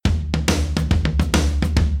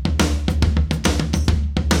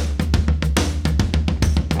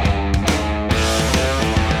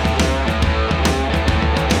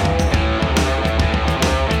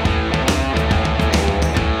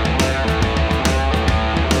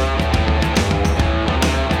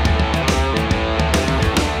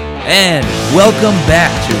And welcome back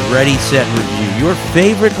to Ready, Set, Review, your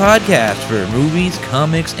favorite podcast for movies,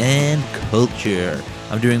 comics, and culture.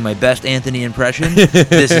 I'm doing my best Anthony impression.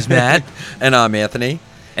 This is Matt. And I'm Anthony.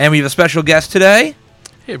 And we have a special guest today.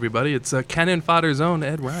 Hey everybody, it's Cannon Fodder's own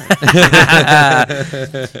Ed Ryan.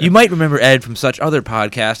 You might remember Ed from such other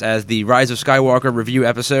podcasts as the Rise of Skywalker review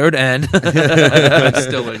episode, and I'm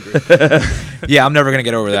still angry. yeah, I'm never going to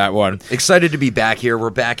get over that one. Excited to be back here.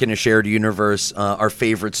 We're back in a shared universe, our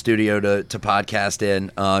favorite studio to podcast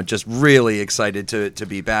in. Just really excited to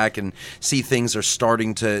be back and see things are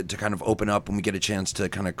starting to kind of open up, and we get a chance to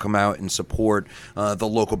kind of come out and support the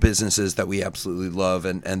local businesses that we absolutely love,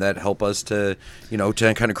 and that help us to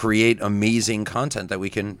kind of create amazing content that we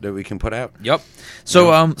can put out. Yep.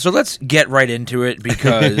 So so let's get right into it,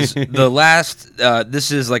 because the last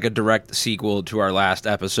this is like a direct sequel to our last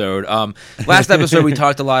episode. Last episode we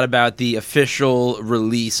talked a lot about the official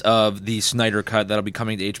release of the Snyder Cut that'll be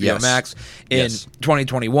coming to HBO Max in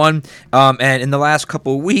 2021. And in the last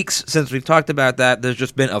couple of weeks since we've talked about that, there's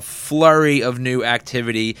just been a flurry of new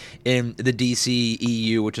activity in the DC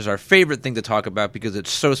EU, which is our favorite thing to talk about because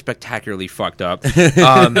it's so spectacularly fucked up.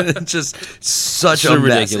 Just such so a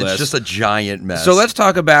mess. ridiculous. It's just a giant mess. So let's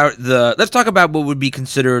talk about what would be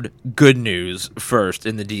considered good news first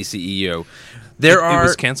in the DCEU. It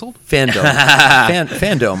was canceled? Fandom.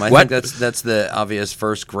 Fandom. I think that's the obvious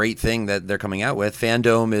first great thing that they're coming out with.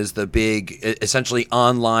 Fandom is the big, essentially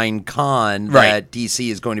online con that DC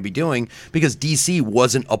is going to be doing, because DC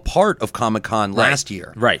wasn't a part of Comic-Con last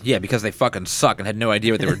year. Right, yeah, because they fucking suck and had no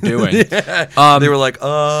idea what they were doing. They were like,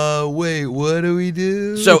 wait, what do we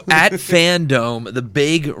do? So at Fandom, the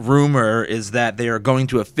big rumor is that they are going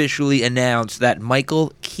to officially announce that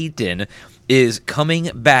Michael Keaton is coming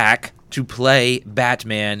back to play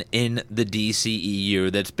Batman in the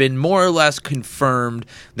DCEU. That's been more or less confirmed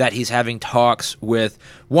that he's having talks with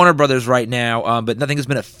Warner Brothers right now, but nothing has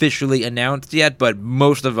been officially announced yet. But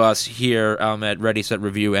most of us here at Ready, Set,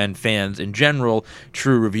 Review, and fans in general,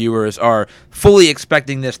 true reviewers, are fully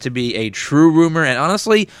expecting this to be a true rumor, and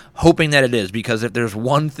honestly hoping that it is, because if there's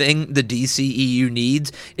one thing the DCEU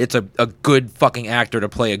needs, it's a good fucking actor to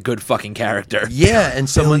play a good fucking character. Yeah, and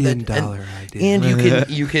someone $1 billion idea. And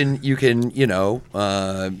you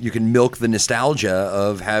can milk the nostalgia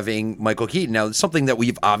of having Michael Keaton. Now, something that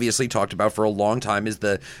we've obviously talked about for a long time is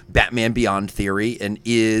the Batman Beyond theory, and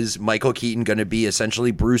is Michael Keaton going to be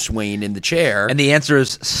essentially Bruce Wayne in the chair? And the answer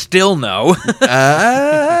is still no.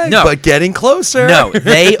 No, but getting closer. No,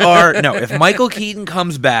 they are. No, if Michael Keaton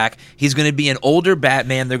comes back, he's going to be an older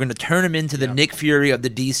Batman. They're going to turn him into the Nick Fury of the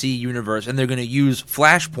DC universe, and they're going to use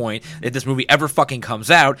Flashpoint if this movie ever fucking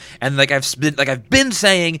comes out. And like I've been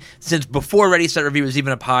saying since before Ready, Set, Review was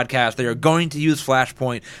even a podcast, they are going to use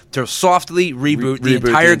Flashpoint to softly reboot the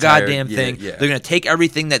entire goddamn thing. Yeah. They're going to take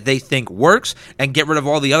everything that they think works and get rid of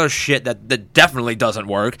all the other shit that definitely doesn't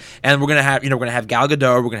work. And we're going to have Gal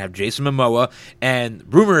Gadot, we're going to have Jason Momoa, and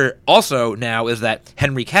rumor also now is that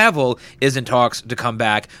Henry Cavill is in talks to come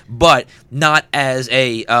back, but not as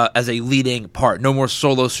a leading part. No more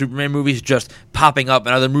solo Superman movies, just popping up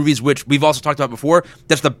in other movies, which we've also talked about before.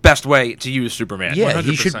 That's the best way to use Superman. Yeah, 100%.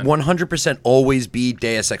 he should 100% always be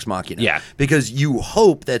Deus Ex Machina. Yeah. Because you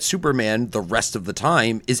hope that Superman, the rest of the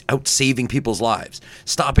time, is out saving people's lives,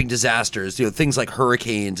 stopping disasters, things like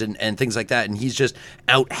hurricanes and things like that. And he's just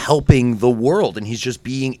out helping the world, and he's just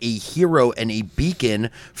being a hero and a beacon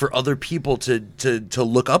for other people to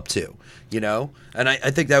look up to, And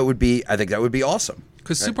I think that would be awesome.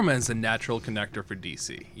 Because Superman's a natural connector for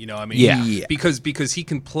DC. Yeah. Because he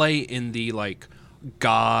can play in the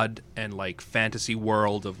God and fantasy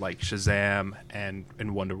world of Shazam and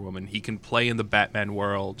Wonder Woman. He can play in the Batman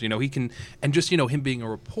world. He can, and just him being a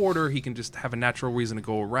reporter, he can just have a natural reason to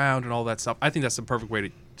go around and all that stuff. I think that's the perfect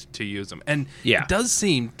way to use him. And it does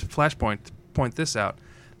seem, to Flashpoint, to point this out,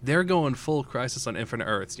 they're going full Crisis on Infinite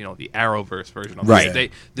Earths, the Arrowverse version of right.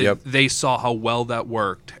 this. They saw how well that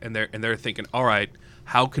worked, and they're thinking, all right,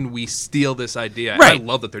 how can we steal this idea? Right. I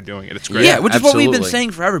love that they're doing it. It's great. Yeah, which is what we've been Absolutely.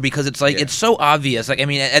 saying forever, because it's it's so obvious.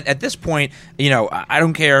 At this point, I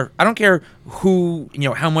don't care who,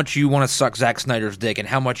 how much you want to suck Zack Snyder's dick and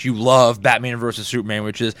how much you love Batman vs Superman,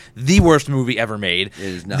 which is the worst movie ever made. It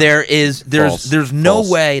is not. There's no False.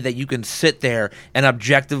 way that you can sit there and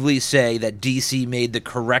objectively say that DC made the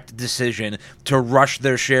correct decision to rush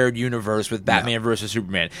their shared universe with Batman vs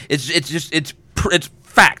Superman. It's it's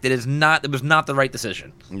fact. It is not. It was not the right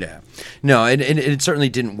decision. Yeah, no, and it certainly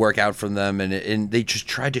didn't work out from them, and they just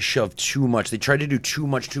tried to shove too much. They tried to do too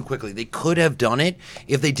much too quickly. They could have done it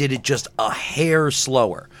if they did it just a hair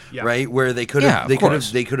slower, right? Where they could have, they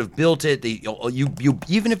could have built it. You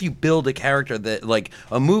even if you build a character that like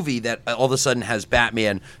a movie that all of a sudden has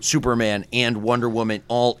Batman, Superman, and Wonder Woman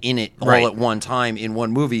all in it all at one time in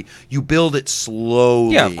one movie, you build it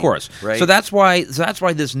slowly. Yeah, of course. Right. So that's why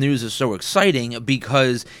this news is so exciting,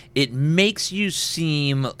 because it makes it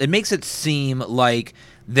seem like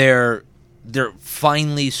they're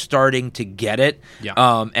finally starting to get it,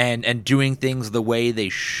 and doing things the way they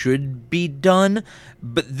should be done.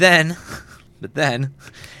 But then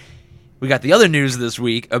we got the other news this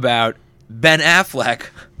week about Ben Affleck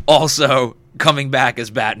also coming back as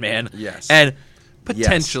Batman. Yes. And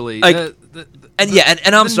potentially. Like,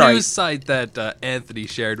 and I'm sorry. The news site that Anthony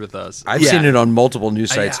shared with us. I've seen it on multiple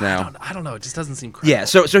news sites now. I don't know. It just doesn't seem credible. Yeah.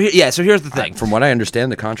 So here's the thing. From what I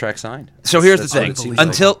understand, the contract signed. So here's the thing. What it seems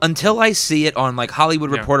Until I see it on like Hollywood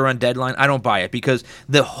Reporter on Deadline, I don't buy it, because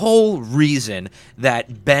the whole reason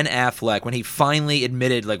that Ben Affleck, when he finally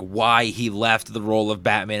admitted like why he left the role of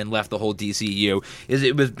Batman and left the whole DCU, is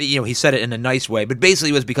it was, he said it in a nice way, but basically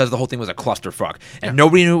it was because the whole thing was a clusterfuck and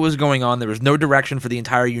nobody knew what was going on. There was no direction for the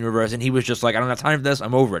entire universe, and he was just like, I don't have time for this.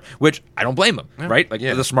 I'm over it. Which I don't blame him, right? Like,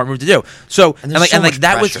 it's a smart move to do. So and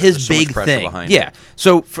that was his big thing. Yeah.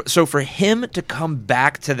 So for him to come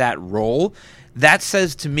back to that role, that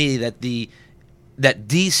says to me that that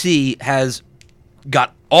DC has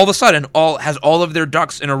got all of a sudden has all of their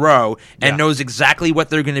ducks in a row and knows exactly what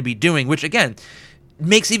they're going to be doing, which again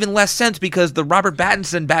makes even less sense because the Robert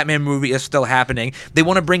Pattinson Batman movie is still happening. They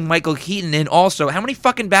want to bring Michael Keaton in also. How many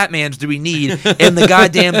fucking Batmans do we need in the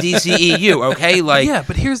goddamn DCEU, okay? Like, yeah,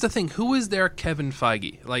 but here's the thing. Who is their Kevin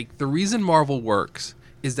Feige? Like, the reason Marvel works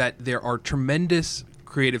is that there are tremendous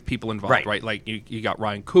creative people involved, right? Like, you got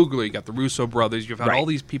Ryan Coogler, you got the Russo brothers, you've had all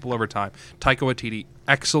these people over time. Taika Waititi,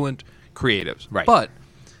 excellent creatives. Right. But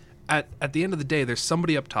at the end of the day, there's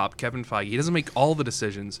somebody up top, Kevin Feige. He doesn't make all the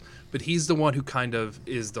decisions, but he's the one who kind of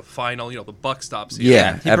is the final, the buck stops here.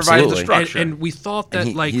 Yeah, he provides the structure. And we thought that,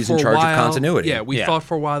 he's for in charge a while, of continuity. Yeah, we thought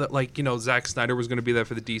for a while that, Zack Snyder was going to be there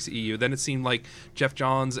for the DCEU. Then it seemed like Jeff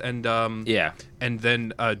Johns and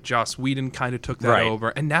then Joss Whedon kind of took that over.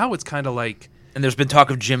 And now it's kind of like... And there's been talk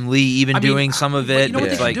of Jim Lee doing some of it. You know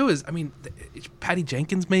what they should do is, Patty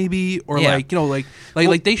Jenkins maybe, or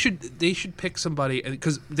they should pick somebody,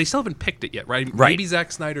 because they still haven't picked it yet, right? Maybe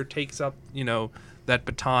Zack Snyder takes up that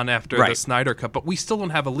baton after the Snyder Cut, but we still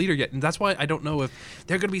don't have a leader yet, and that's why I don't know if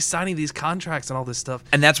they're going to be signing these contracts and all this stuff.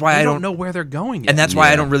 And that's why I don't know where they're going yet. And that's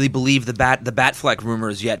why I don't really believe the Batfleck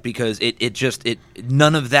rumors yet, because it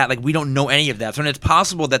none of that, like, we don't know any of that. So it's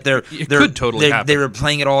possible that they were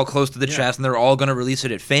playing it all close to the chest, and they're all going to release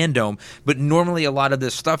it at Fandom. But normally a lot of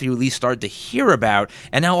this stuff you at least start to hear about,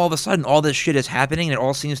 and now all of a sudden all this shit is happening, and it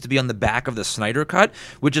all seems to be on the back of the Snyder Cut,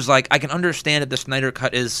 which is like, I can understand if the Snyder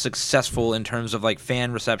Cut is successful in terms of like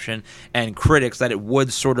fan reception and critics, that it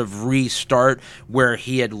would sort of restart where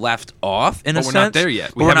he had left off in a sense. We're not there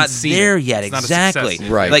yet. We're not there yet. It's exactly.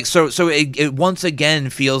 Right. Like so it once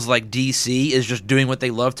again feels like DC is just doing what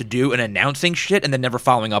they love to do and announcing shit and then never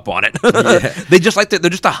following up on it. They're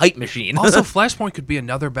just a hype machine. Also, Flashpoint could be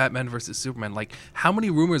another Batman versus Superman. Like, how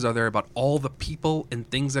many rumors are there about all the people and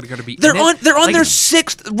things that are going to be? They're on their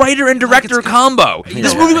sixth writer and director combo.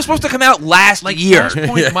 This movie was supposed to come out last year.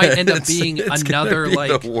 Flashpoint might end up being another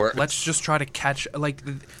the let's just try to catch, like,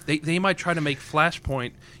 they might try to make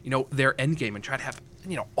Flashpoint their end game and try to have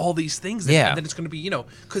all these things and then it's going to be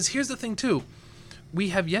because here's the thing too, we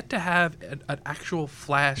have yet to have an actual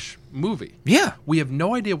Flash movie. Yeah, we have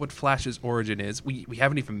no idea what Flash's origin is. We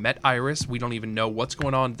haven't even met Iris. We don't even know what's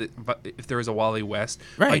going on if there is a Wally West.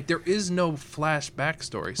 Like, there is no Flash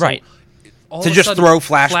backstory. So to just throw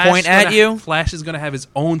Flashpoint at you? Flash is going to have his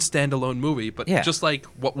own standalone movie, but just like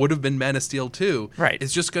what would have been Man of Steel 2,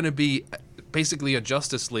 it's just going to be basically a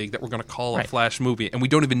Justice League that we're going to call a Flash movie, and we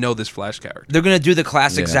don't even know this Flash character. They're going to do the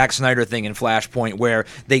classic Zack Snyder thing in Flashpoint, where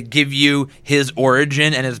they give you his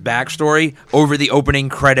origin and his backstory over the opening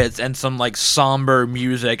credits and some like somber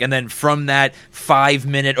music, and then from that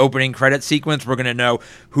 5-minute opening credit sequence, we're going to know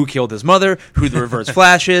who killed his mother, who the Reverse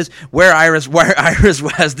Flash is, where Iris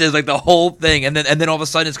West is, like the whole thing, and then all of a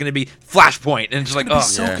sudden it's going to be Flashpoint, and it's just like,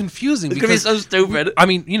 so confusing. It's going to be so stupid.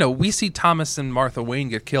 We see Thomas and Martha Wayne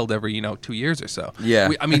get killed every 2 years or so. Yeah.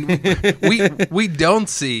 We don't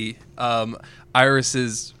see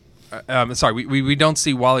Iris's. We don't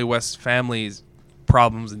see Wally West's family's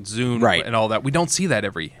problems and Zune Right. and all that. We don't see that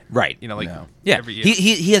every Right. No. Yeah, every year.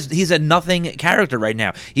 he's a nothing character right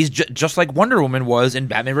now. He's just like Wonder Woman was in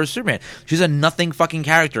Batman vs Superman. She's a nothing fucking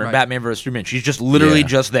character in Right. Batman vs Superman. She's just literally Yeah.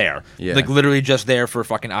 just there, Yeah. like literally just there for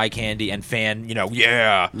fucking eye candy and fan.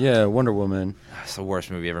 Yeah, Wonder Woman. It's the worst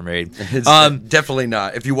movie ever made. It's definitely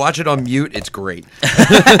not. If you watch it on mute, it's great.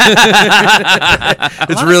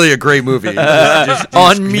 It's really a great movie. Just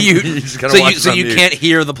on mute, you just gotta so watch you it so on you mute. can't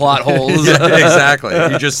hear the plot holes. Yeah, exactly.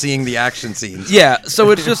 You're just seeing the action scenes. Yeah,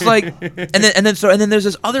 so it's just like, and then there's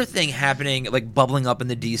this other thing happening, like bubbling up in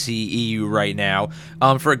the DCEU right now,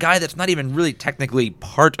 for a guy that's not even really technically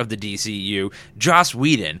part of the DCEU, Joss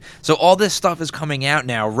Whedon. So all this stuff is coming out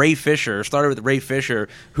now. Ray Fisher started with Ray Fisher,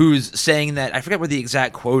 who's saying that, I forget what the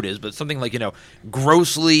exact quote is, but something like,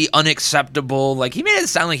 grossly unacceptable. Like, he made it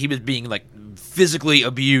sound like he was being like physically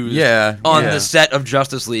abused on the set of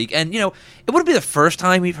Justice League. And it wouldn't be the first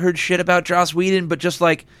time we've heard shit about Joss Whedon, but just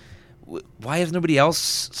like, why has nobody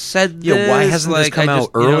else said this? Yeah, why hasn't this come out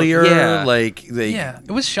earlier? Like Yeah,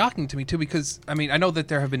 it was shocking to me too, because I mean, I know that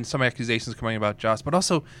there have been some accusations coming about Joss, but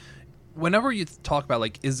also whenever you talk about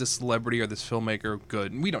like, is this celebrity or this filmmaker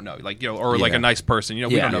good? And we don't know, like or like Yeah. a nice person. We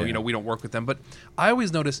Yeah. don't know. Yeah. We don't work with them. But I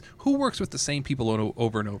always notice who works with the same people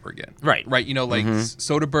over and over again. Right. Like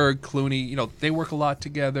Soderbergh, Clooney. They work a lot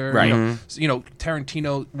together. Right.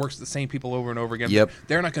 Tarantino works with the same people over and over again. Yep.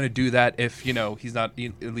 They're not going to do that if he's not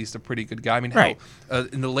at least a pretty good guy. I mean, Right. hell,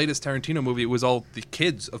 in the latest Tarantino movie, it was all the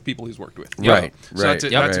kids of people he's worked with. Right, So right. that's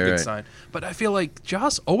a, Yep. that's a Right, good right. sign. But I feel like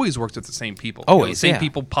Joss always works with the same people. Always, the same yeah.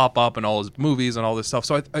 people pop up in all his movies and all this stuff.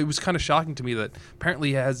 So it was kind of shocking to me that apparently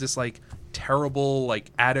he has this like terrible like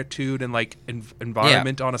attitude and like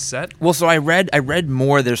environment on a set. Well, so I read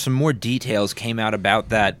more. There's some more details came out about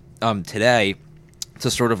that today, to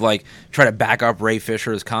sort of like try to back up Ray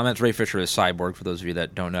Fisher's comments. Ray Fisher is Cyborg, for those of you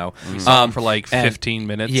that don't know. We saw him for like and- 15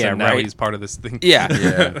 minutes, yeah, and now right. he's part of this thing. Yeah.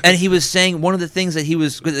 Yeah. And he was saying one of the things that he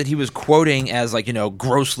was quoting as like,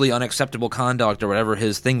 grossly unacceptable conduct or whatever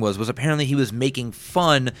his thing was apparently he was making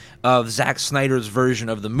fun of Zack Snyder's version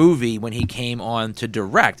of the movie when he came on to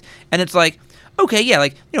direct. And it's like, okay, yeah,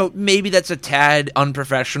 like, maybe that's a tad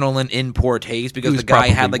unprofessional and in poor taste because He was the guy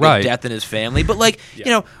had probably like right. a death in his family. But like,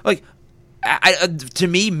 like, to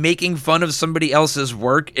me, making fun of somebody else's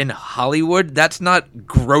work in Hollywood, that's not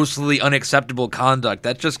grossly unacceptable conduct.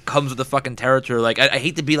 That just comes with the fucking territory. Like, I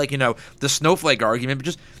hate to be like, the snowflake argument, but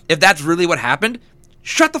just, if that's really what happened,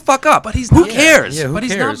 shut the fuck up. But he's Who not, cares? Yeah, who but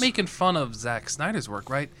he's not cares? making fun of Zack Snyder's work,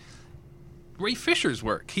 right? Ray Fisher's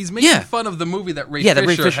work. He's making Yeah. fun of the movie that Ray Yeah, that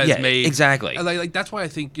Fisher Ray Fisher- has yeah, made. exactly. And, like that's why I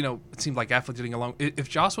think it seemed like Affleck getting along. If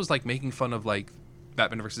Joss was like making fun of like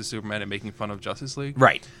Batman versus Superman and making fun of Justice League,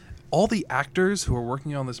 Right. all the actors who are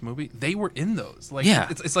working on this movie, they were in those. Like, Yeah.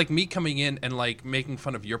 it's like me coming in and like making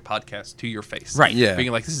fun of your podcast to your face. Right. Yeah.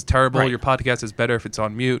 Being like, this is terrible. Right. Your podcast is better if it's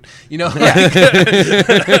on mute. And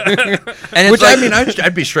it's Which like, I mean,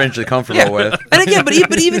 I'd be strangely comfortable with. And again, but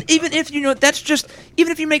even if that's just,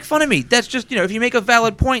 even if you make fun of me, that's just, if you make a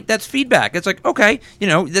valid point, that's feedback. It's like, okay,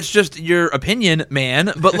 that's just your opinion,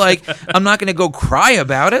 man. But like, I'm not gonna go cry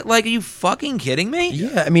about it. Like, are you fucking kidding me?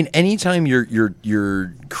 Yeah, I mean, anytime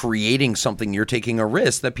you're creating something, you're taking a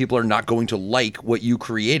risk that people are not going to like what you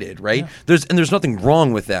created, right? There's nothing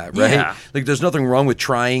wrong with that, right? Yeah. Like, there's nothing wrong with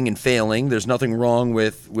trying and failing. There's nothing wrong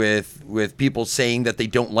with people saying that they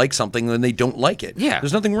don't like something when they don't like it. Yeah.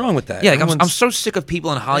 There's nothing wrong with that. Yeah, like I'm Everyone's- so sick of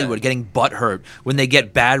people in Hollywood getting butthurt when they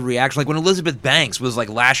get bad reactions. Like when Elizabeth Banks was like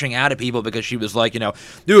lashing out at people because she was like,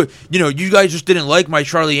 dude, you guys just didn't like my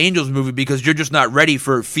Charlie Angels movie because you're just not ready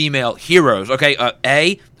for female heroes. Okay,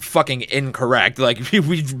 A, fucking incorrect. Like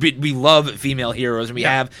we love female heroes and we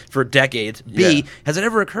have for decades. B, Yeah. has it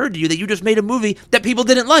ever occurred to you that you just made a movie that people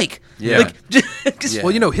didn't like? Yeah. Like, just, Yeah.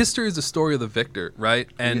 Well, history is the story of the victor, right?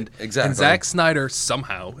 And Yeah, exactly. And Zack Snyder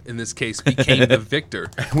somehow, in this case, became the victor.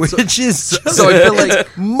 Which is so I feel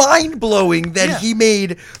like mind blowing that Yeah. he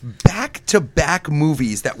made back to back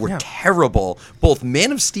movies that were Yeah. terrible. Both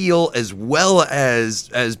Man of Steel as well as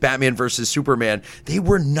Batman versus Superman. They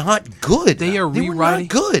were not good. they are were not rewriting.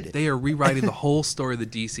 good. They are rewriting the whole story of the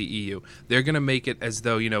DCEU. They're gonna make it as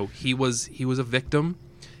though he was a victim,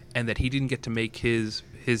 and that he didn't get to make his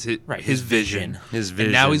Right, his his vision. vision. His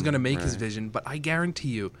And now he's vision, gonna make his vision. But I guarantee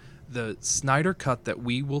you, the Snyder cut that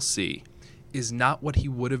we will see is not what he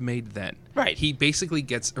would have made then. Right. He basically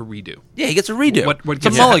gets a redo. yeah, he gets a redo. What it's a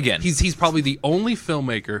gets- mulligan. He's probably the only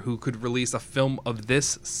filmmaker who could release a film of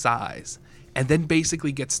this size and then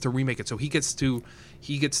basically gets to remake it. So he gets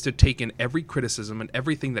to take in every criticism and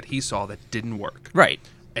everything that he saw that didn't work. right.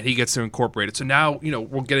 and he gets to incorporate it. So now,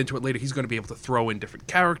 we'll get into it later. He's going to be able to throw in different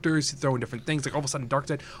characters, throw in different things. Like all of a sudden,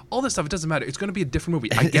 Darkseid, all this stuff. It doesn't matter. It's going to be a different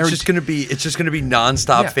movie. I guarantee. It's just going to be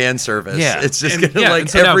nonstop fan service. Yeah. It's just And- going to yeah, and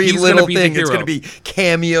so now every he's little gonna be the thing. It's hero. going to be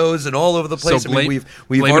cameos and all over the place. So I mean, blame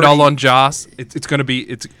we've it already, all on Joss. It's going to be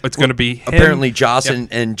it's going to be him. apparently Joss Yeah.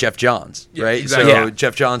 and Jeff Johns, Yeah, right? exactly. So Yeah.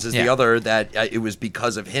 Jeff Johns is the Yeah. other that it was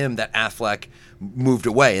because of him that Affleck moved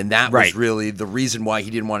away, and that was Right. really the reason why he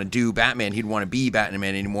didn't want to do Batman. He didn't want to be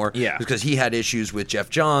Batman anymore. Yeah. Because he had issues with Jeff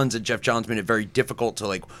Johns, and Jeff Johns made it very difficult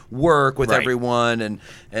to work with Right. everyone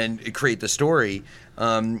and create the story.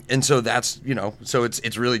 And so that's so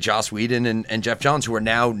it's really Joss Whedon and Jeff Johns who are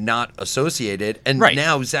now not associated, and Right.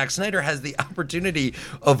 now Zack Snyder has the opportunity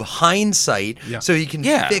of hindsight, Yeah. so he can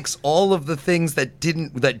Yeah. fix all of the things that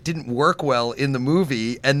didn't work well in the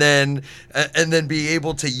movie, and then be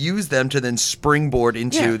able to use them to then springboard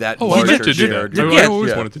into Yeah. that. Oh, I larger meant to do shared that. universe. I always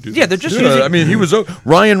Yeah. wanted to do Yeah, that. they're just using. I mean, he was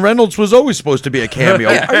Ryan Reynolds was always supposed to be a cameo.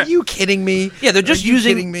 Yeah. Are you kidding me? Yeah, they're just Are you kidding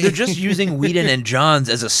using me? they're just using Whedon and Johns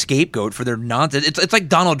as a scapegoat for their nonsense. It's like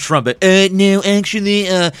Donald Trump. No, actually,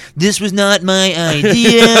 this was not my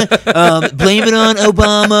idea. Blame it on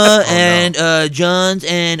Obama and Johns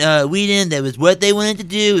and Whedon. That was what they wanted to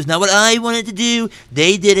do. It's not what I wanted to do.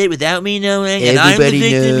 They did it without me knowing, and I'm the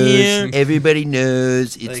victim here. Everybody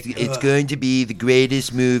knows it's going to be the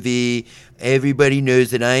greatest movie. Everybody knows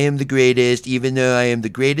that I am the greatest, even though I am the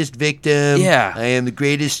greatest victim. Yeah. I am the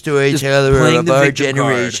greatest storyteller playing of the our victim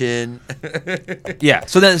card. generation. Yeah.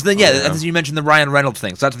 So then yeah. as you mentioned the Ryan Reynolds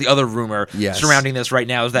thing. So that's the other rumor Yes. surrounding this right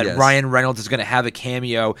now is that Yes. Ryan Reynolds is going to have a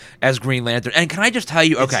cameo as Green Lantern. And can I just tell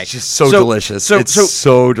you? Okay, It's just so delicious. It's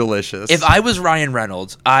so delicious. If I was Ryan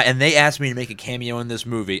Reynolds and they asked me to make a cameo in this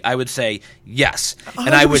movie, I would say yes,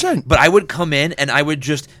 and I would. 100%. But I would come in and I would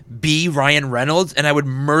just be Ryan Reynolds, and I would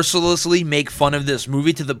mercilessly make fun of this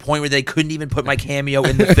movie to the point where they couldn't even put my cameo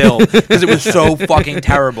in the film because it was so fucking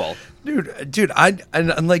terrible. Dude,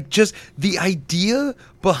 I'm like, just the idea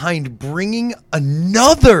behind bringing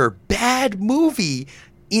another bad movie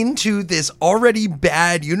into this already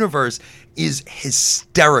bad universe is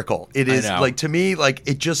hysterical. It is know. to me,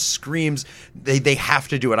 it just screams they have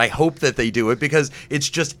to do it. I hope that they do it because it's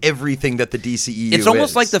just everything that the DCEU It's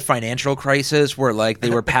almost is. like the financial crisis where they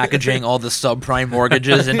were packaging all the subprime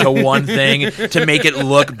mortgages into one thing to make it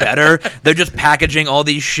look better. They're just packaging all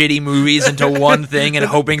these shitty movies into one thing and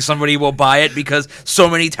hoping somebody will buy it because so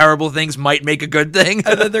many terrible things might make a good thing.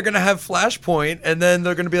 and then they're going to have Flashpoint, and then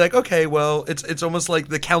they're going to be like, okay, well, it's almost like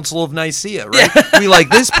the Council of Nicaea, right? We like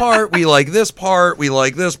this part, we like this part, we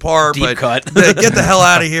like this part, Deep but cut. Get the hell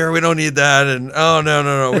out of here. We don't need that, and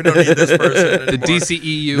no, we don't need this person The anymore.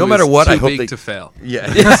 DCEU No matter is what, too I hope big they- to fail. Yeah,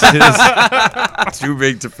 it's too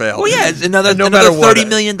big to fail. Well, yeah, it's another no matter what, $30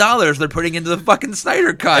 million they're putting into the fucking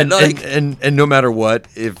Snyder Cut. and no matter what,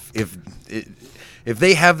 if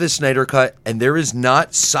they have this Snyder Cut and there is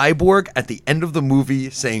not Cyborg at the end of the movie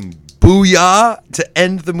saying "Booyah" to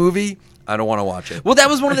end the movie, I don't want to watch it. Well, that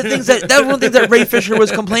was one of the things that Ray Fisher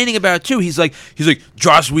was complaining about too. He's like,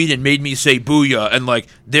 Joss Whedon made me say "booyah," and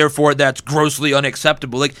therefore that's grossly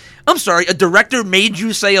unacceptable. I'm sorry, a director made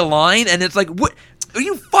you say a line, and it's what? Are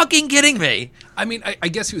you fucking kidding me? I mean, I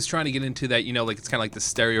guess he was trying to get into that, it's kind of like the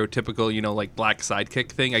stereotypical, black sidekick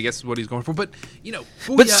thing. I guess is what he's going for. But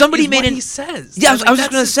But somebody made what it. he says. Yeah, I was just that's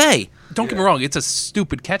gonna his- say. Don't get me wrong; it's a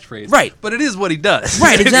stupid catchphrase, Right. But it is what he does,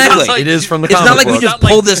 Right, It's exactly. not It is from the It's not comic like we book. just It's not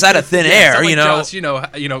pulled this out of thin Yeah, air, it's not like you know.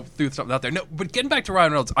 Joss, threw something out there. No, but getting back to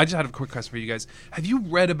Ryan Reynolds, I just had a quick question for you guys. Have you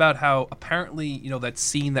read about how apparently, that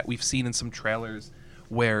scene that we've seen in some trailers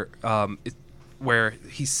where where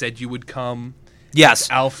he said you would come? Yes.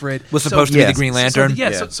 Alfred Was supposed to be the yes. Green Lantern.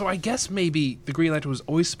 So I guess maybe the Green Lantern was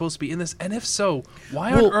always supposed to be in this, and if so,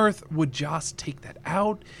 why Well- on earth would Joss take that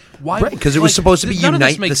out? Why? Right, 'cause it was supposed to be none of this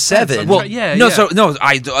Unite the makes sense. Seven. I'm Well, trying- yeah, no,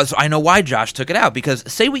 yeah. I know why Josh took it out because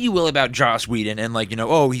say what you will about Joss Whedon and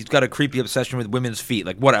he's got a creepy obsession with women's feet,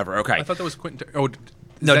 whatever. Okay, I thought that was Quentin. Oh,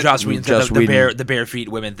 no, that- Joss Whedon's Joss got the Whedon. bare feet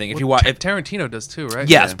women thing. If well, you watch, Tarantino does too, right?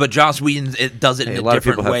 yes, Yeah. but Joss Whedon does it Hey, in a a lot of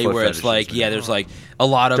different people have way foot where it's fetishes, man. there's a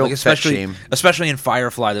lot of Don't fat shame. especially in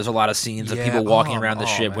Firefly, there's a lot of scenes of Yeah, people walking oh, around the oh,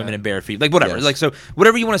 ship, man. women in bare feet, whatever. Yes. So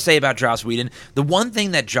whatever you want to say about Joss Whedon, the one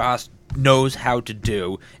thing that Joss knows how to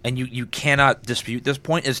do, and you cannot dispute this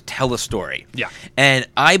point, is tell a story. Yeah. And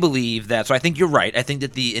I believe that, so I think you're right. I think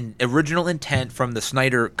that the original intent from the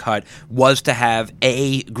Snyder Cut was to have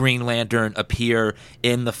a Green Lantern appear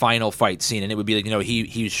in the final fight scene, and it would be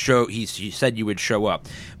he said you would show up.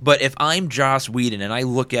 But if I'm Joss Whedon and I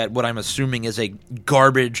look at what I'm assuming is a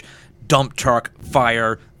garbage dump truck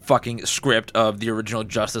fire fucking script of the original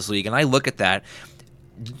Justice League, and I look at that,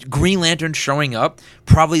 Green Lantern showing up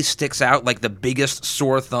probably sticks out like the biggest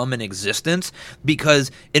sore thumb in existence,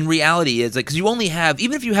 because in reality it's like, because you only have,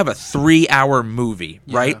 even if you have a 3-hour movie,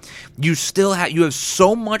 right, you still you have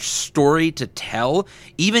so much story to tell.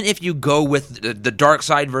 Even if you go with the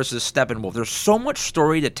Darkseid versus Steppenwolf, there's so much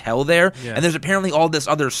story to tell there, and there's apparently all this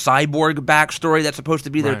other Cyborg backstory that's supposed to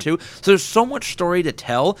be there too. So there's so much story to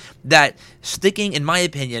tell that sticking, in my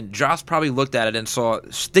opinion, Joss probably looked at it and saw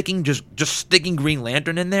sticking just sticking Green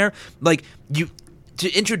Lantern in there, like,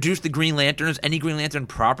 to introduce the Green Lanterns, any Green Lantern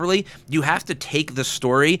properly, you have to take the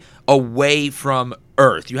story away from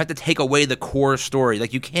Earth. You have to take away the core story.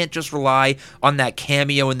 Like, you can't just rely on that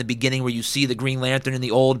cameo in the beginning where you see the Green Lantern in the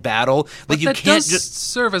old battle. Like, but you that can't does just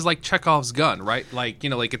serve as like Chekhov's gun, right? Like,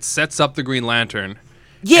 like it sets up the Green Lantern.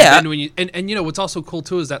 Yeah. And then when you and what's also cool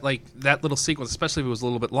too is that like that little sequence, especially if it was a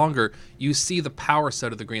little bit longer, you see the power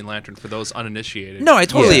set of the Green Lantern for those uninitiated. No, I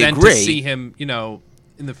totally and agree. to see him,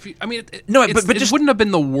 in the future. I mean, No, it just wouldn't have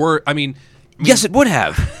been the word. I mean, yes, it would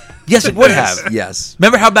have. Yes, it would have. Yes.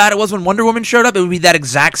 Remember how bad it was when Wonder Woman showed up? It would be that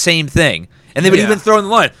exact same thing. And they would even throw in the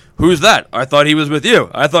line, "Who's that? I thought he was with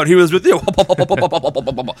you. I thought he was with you."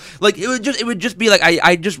 Like, it would just be like,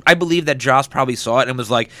 I believe that Joss probably saw it and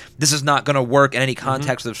was like, this is not going to work in any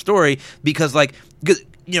context of story, because like,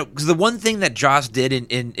 because the one thing that Joss did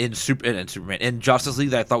in Superman in Justice League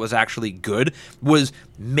that I thought was actually good was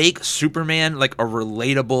make Superman like a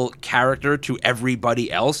relatable character to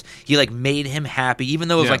everybody else. He like made him happy, even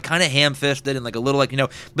though it was like kind of ham-fisted and like a little like,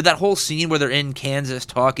 but that whole scene where they're in Kansas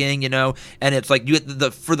talking, and it's like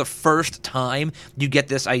for the first time you get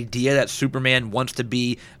this idea that Superman wants to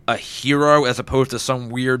be a hero as opposed to some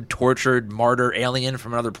weird tortured martyr alien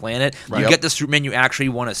from another planet. You get the Superman you actually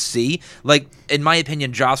want to see. Like, in my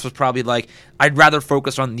opinion, Joss was probably like, I'd rather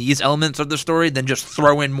focus on these elements of the story than just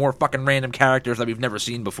throw in more fucking random characters that we've never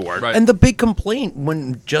seen before. Right. And the big complaint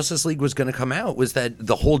when Justice League was going to come out was that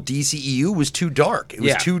the whole DCEU was too dark. It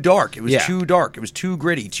was too dark. It was too dark. It was too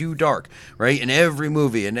gritty, too dark, right? In every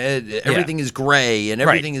movie, and everything is gray, and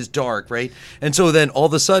everything is dark, right? And so then all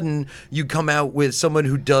of a sudden, you come out with someone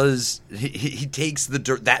who does, he takes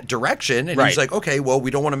that direction, and he's like, okay, well,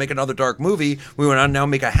 we don't want to make another dark movie. We want to now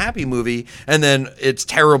make a happy movie, and then it's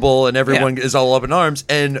terrible, and everyone is all up in arms.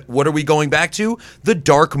 And what are we going back to? The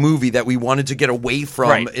dark movie that we wanted to get away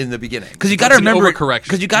from in the beginning. Because you got to remember,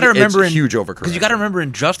 overcorrection. It's a huge overcorrection. Because you got to remember,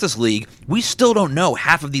 in Justice League, we still don't know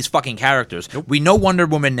half of these fucking characters. We know Wonder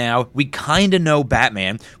Woman now. We kind of know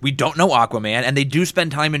Batman. We don't know Aquaman, and they do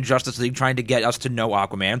spend time in Justice League trying to get us to know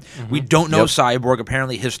Aquaman. We don't know Cyborg.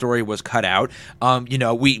 Apparently, his story was cut out.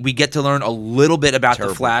 We get to learn a little bit about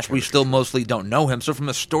the Flash. We still mostly don't know him. So from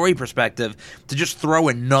a story perspective, to just throw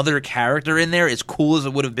another character in there, as cool as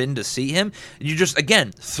it would have been to see him, you're just,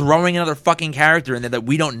 again, throwing another fucking character in there that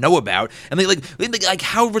we don't know about. And like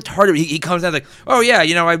how retarded he comes out like, oh yeah,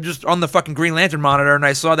 I'm just on the fucking Green Lantern monitor and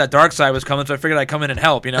I saw that Darkseid was coming, so I figured I'd come in and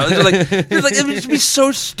help. It would just be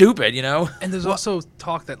so stupid. And there's also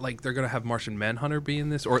talk that like they're gonna have Martian Manhunter be in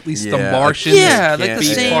this, or at least the Martians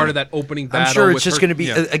be part of that opening battle. I'm sure it's just going to be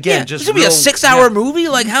again just it's gonna be a 6-hour movie.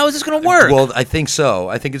 Like, how is this gonna work? Well, I think so.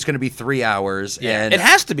 I think it's going to be 3 hours. Yeah, and it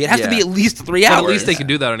has to be. It has to be at least 3 hours. But at least they can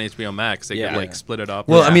do that on HBO Max. They could like split it up.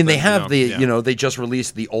 Well, I mean, they have they just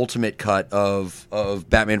released the ultimate cut of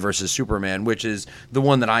Batman versus Superman, which is the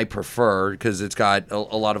one that I prefer because it's got a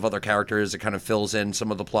lot of other characters. It kind of fills in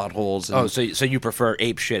some of the plot holes. And so you prefer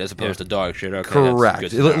ape shit as opposed to dog shit? Okay,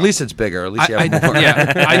 correct. At least it's bigger. At least you have more.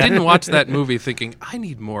 I didn't watch that movie thinking I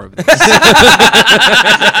need more of this.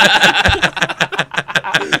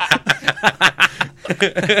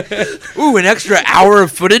 Ooh, an extra hour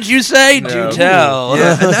of footage, you say? Do tell.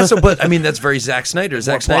 Yeah, and that's very Zack Snyder.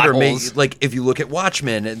 Zack Snyder made, like, if you look at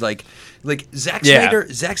Watchmen, and like Zack Snyder,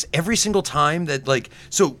 Zack's every single time that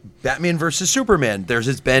so Batman versus Superman,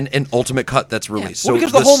 there's been an ultimate cut that's released. Well, so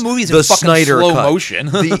because the whole movie's in fucking Snyder slow cut. motion.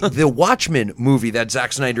 the Watchmen movie that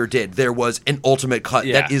Zack Snyder did, there was an ultimate cut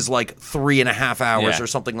that is like 3.5 hours or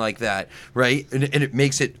something like that, right? And it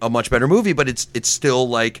makes it a much better movie, but it's still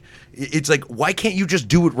like, it's like, why can't you just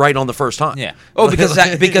do it right on the first time? Yeah. Oh, because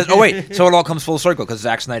so it all comes full circle because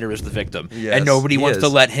Zack Snyder is the victim, and nobody wants to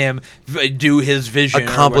let him do his vision,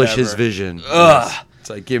 accomplish his vision. Ugh. It's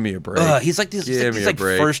like, give me a break. He's like these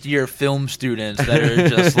first year film students that are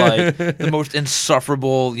just like the most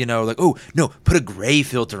insufferable, like, oh no, put a gray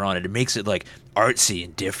filter on it. It makes it like artsy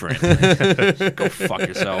and different. Go fuck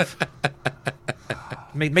yourself.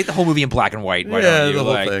 Make the whole movie in black and white. Why don't you? The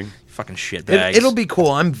whole thing. fucking shitbags. It'll be cool.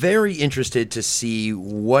 I'm very interested to see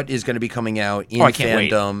what is going to be coming out in I can't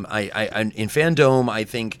wait. fandom. In fandom, I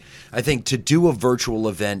think to do a virtual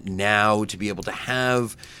event now, to be able to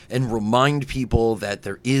have and remind people that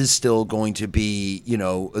there is still going to be,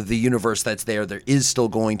 the universe that's there. There is still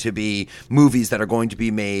going to be movies that are going to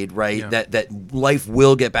be made, right? Yeah. That life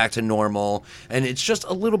will get back to normal, and it's just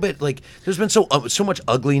a little bit like there's been so much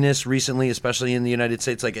ugliness recently, especially in the United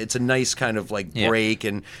States. Like it's a nice kind of like break,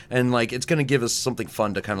 and like it's going to give us something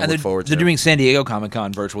fun to kind of look forward to. They're doing San Diego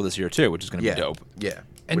Comic-Con virtual this year too, which is going to be dope. Yeah,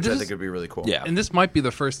 And which I this- think would be really cool. Yeah. And this might be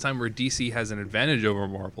the first time where DC has an advantage over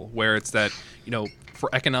Marvel, where it's that, for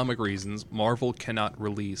economic reasons, Marvel cannot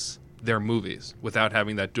release their movies without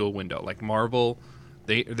having that dual window. Like Marvel,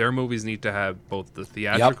 their movies need to have both the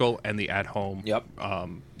theatrical and the at-home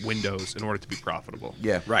windows in order to be profitable.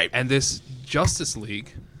 Yeah. Right. And this Justice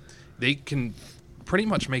League, they can pretty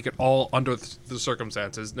much make it all under the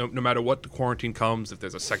circumstances. No matter what the quarantine comes, if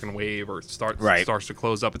there's a second wave or starts to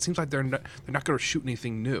close up, it seems like they're not going to shoot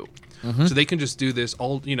anything new. Mm-hmm. So they can just do this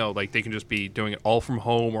all. Like they can just be doing it all from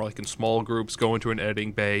home or like in small groups, go into an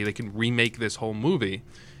editing bay. They can remake this whole movie,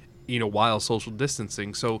 while social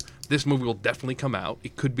distancing. So this movie will definitely come out.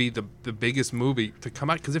 It could be the biggest movie to come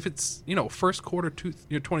out because if it's first quarter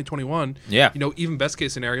 2021, even best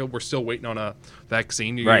case scenario, we're still waiting on a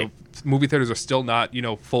vaccine. Right. Movie theaters are still not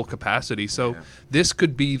full capacity. So this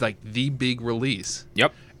could be like the big release.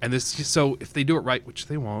 Yep. And so if they do it right, which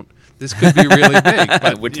they won't, this could be really big.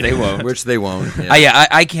 But, Which they won't. Which they won't. Yeah.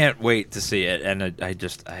 I can't wait to see it, and I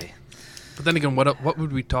But then again, what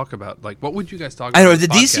would we talk about? Like, what would you guys talk about? I know on if the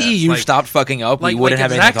this podcast? DCEU stopped fucking up, we wouldn't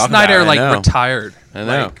have if anything to Zack talk Snyder about. I know. retired. I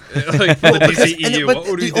know. Like for the DCEU. But what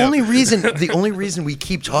would we the do? only reason we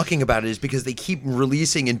keep talking about it is because they keep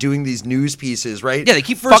releasing and doing these news pieces, right? Yeah, they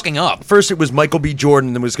keep fucking up. First, it was Michael B.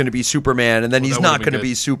 Jordan that was going to be Superman, and then he's that not would've going been to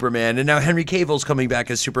be good. Superman, and now Henry Cavill's coming back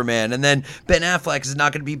as Superman, and then Ben Affleck is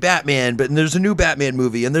not going to be Batman, but there's a new Batman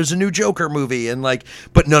movie, and there's a new Joker movie, and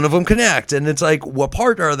but none of them connect, and it's like, what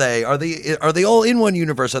part are they? Are they all in one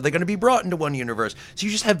universe? Are they going to be brought into one universe? So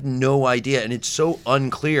you just have no idea, and it's so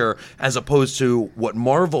unclear as opposed to what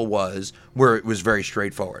Marvel was, where it was very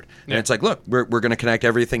straightforward. And it's like, look, we're going to connect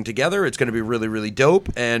everything together. It's going to be really, really dope,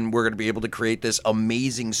 and we're going to be able to create this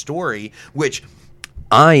amazing story, which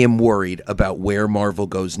I am worried about where Marvel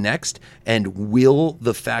goes next, and will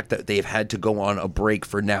the fact that they've had to go on a break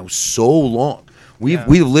for now so long. We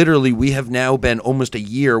have now been almost a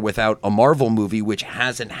year without a Marvel movie, which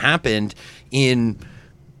hasn't happened in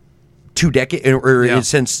 2 decades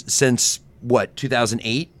since what,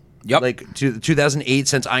 2008. Yep. Like 2008,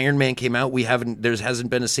 since Iron Man came out, there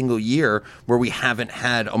hasn't been a single year where we haven't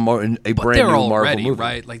had a brand They're new Marvel already movie.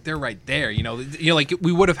 right, like they're right there. Like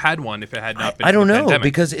we would have had one if it had not been. I don't for the know pandemic,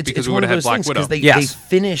 because it's we one would of have those had Black things Widow. because they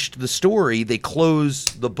finished the story, they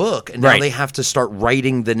closed the book, and now Right. they have to start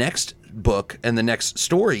writing the next book and the next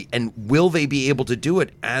story. And will they be able to do it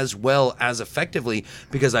as well as effectively?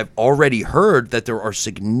 Because I've already heard that there are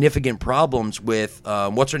significant problems with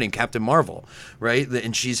what's her name, Captain Marvel, right?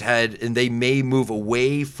 And they may move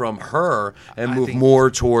away from her and move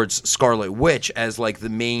more towards Scarlet Witch as like the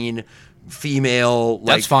main female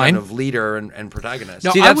That's fine. kind of leader and protagonist.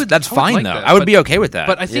 No, See, I that's would fine like though. that, I would but- be okay with that.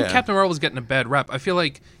 But I think Yeah. Captain Marvel was getting a bad rap. I feel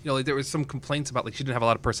like there was some complaints about like she didn't have a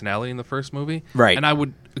lot of personality in the first movie, Right. And I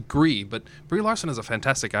would agree. But Brie Larson is a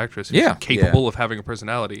fantastic actress. Who's Yeah. capable of having a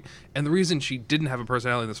personality. And the reason she didn't have a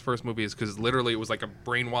personality in this first movie is because literally it was like a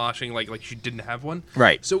brainwashing, like she didn't have one.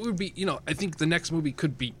 Right. So it would be, I think the next movie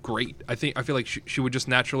could be great. I feel like she would just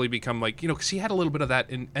naturally become like, because she had a little bit of that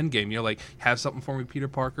in Endgame. Like have something for me, Peter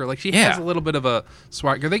Parker. Like she has a little bit of a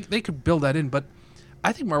swagger. They could build that in, but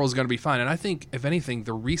I think Marvel's going to be fine. And I think if anything,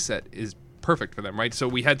 the reset is perfect for them, right? So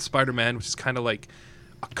we had Spider-Man, which is kind of like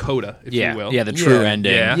a coda, if you will. Yeah, the true Yeah.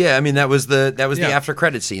 ending. Yeah. Yeah, I mean that was the Yeah. after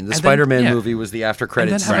credit scene. The then- Spider-Man yeah. movie was the after And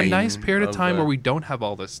credit then scene. have a nice period of time the- where we don't have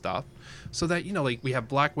all this stuff, so that like we have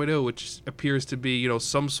Black Widow, which appears to be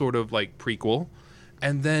some sort of like prequel,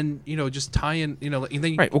 and then just tie in and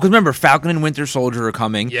then Right. Well, because remember, Falcon and Winter Soldier are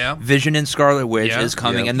coming. Yeah. Vision and Scarlet Witch Yeah. is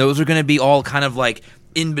coming, Yeah. and those are going to be all kind of like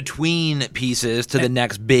in between pieces to the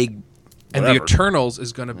next big. And whatever. the Eternals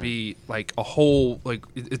is going to be like a whole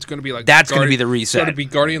it's going to be like That's gonna be the reset. It's going to be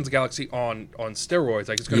Guardians of the Galaxy on steroids.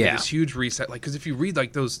 Like it's going to Yeah. be this huge reset. Like because if you read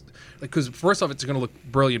like those, like because first off it's going to look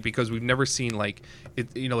brilliant because we've never seen like it.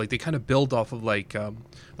 Like they kind of build off of like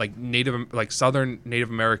Southern Native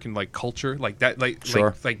American like culture like that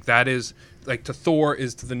Sure. like that is like to Thor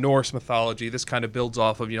is to the Norse mythology. This kind of builds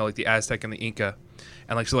off of like the Aztec and the Inca,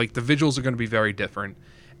 and like so like the visuals are going to be very different.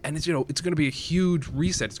 And it's it's going to be a huge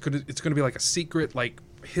reset. It's going to be like a secret like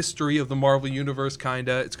history of the Marvel Universe,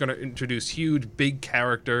 kinda. It's going to introduce huge, big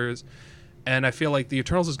characters. And I feel like the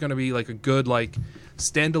Eternals is going to be like a good, like,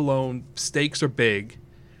 standalone, stakes are big,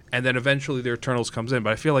 and then eventually the Eternals comes in.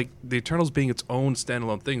 But I feel like the Eternals being its own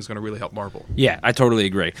standalone thing is going to really help Marvel. Yeah, I totally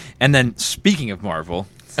agree. And then, speaking of Marvel,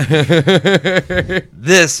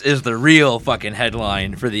 this is the real fucking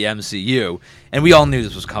headline for the MCU. And we all knew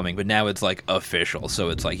this was coming, but now it's, like, official. So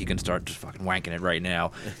it's like you can start just fucking wanking it right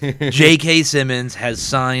now. J.K. Simmons has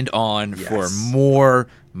signed on for more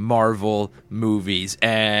Marvel movies.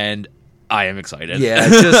 And I am excited. Yeah,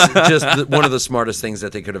 just one of the smartest things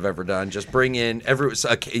that they could have ever done. Just bring in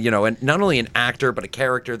and not only an actor but a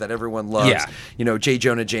character that everyone loves. Yeah. J.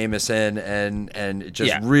 Jonah Jameson, and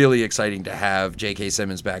just really exciting to have J.K.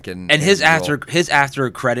 Simmons back in. And his role. after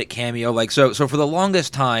credit cameo, like so for the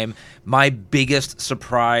longest time, my biggest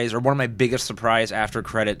surprise, or one of my biggest surprise after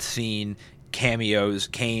credit scene cameos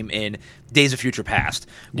came in Days of Future Past,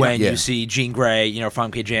 when you see Jean Grey,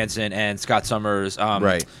 Famke Janssen, and Scott Summers.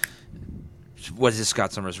 Right. What is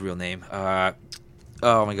Scott Summers' real name? Oh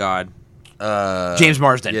my God. James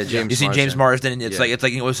Marsden. Yeah, James You see Marsden. James Marsden, and it's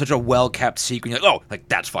like it was such a well kept secret. You're like, oh, like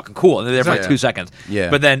that's fucking cool. And they're there for like 2 seconds.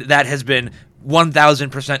 Yeah. But then that has been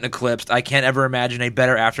 1,000% eclipsed. I can't ever imagine a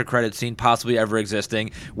better after credit scene possibly ever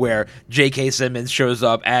existing, where J.K. Simmons shows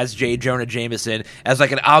up as J. Jonah Jameson as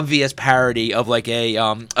like an obvious parody of like a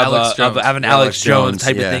of an Alex Jones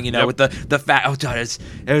type of thing, with the fat. Oh god, it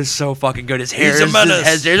was so fucking good. His hair He's a is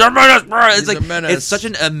menace. He's a menace, bro. It's He's like a menace. it's such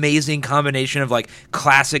an amazing combination of like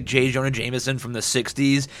classic J. Jonah Jameson from the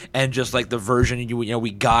 '60s and just like the version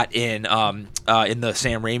we got in the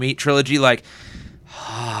Sam Raimi trilogy, like.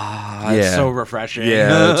 It's so refreshing.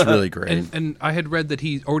 Yeah, it's really great. And I had read that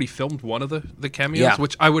he already filmed one of the cameos,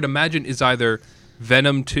 which I would imagine is either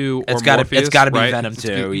Venom 2 or Morpheus. It's gotta be right? Venom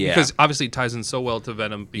 2, yeah. Because obviously it ties in so well to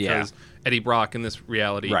Venom because Yeah. Eddie Brock in this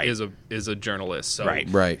reality Right. is a journalist. So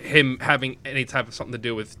Right. him having any type of something to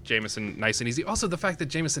do with Jameson, nice and easy. Also the fact that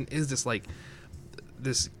Jameson is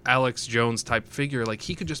this Alex Jones type figure, like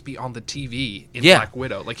he could just be on the TV in Black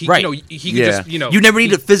Widow. Like he Right. he could just you never need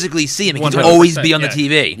to physically see him. He can always be on the 100%,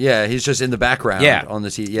 TV. Yeah, he's just in the background on the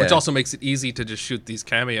TV. Yeah. Which also makes it easy to just shoot these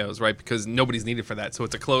cameos, right? Because nobody's needed for that. So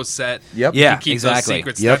it's a closed set. Yep. Yeah, You keep exactly. those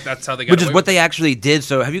secrets. Yep. That's how they got Which is away what with they actually did.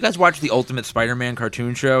 So, have you guys watched the Ultimate Spider-Man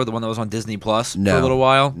cartoon show, the one that was on Disney Plus for a little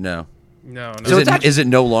while? No. it. No. So it's Is it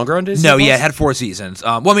no longer on Disney? No, Plus? yeah, it had 4 seasons.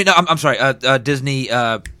 I'm sorry, Disney.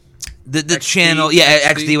 The XD, channel,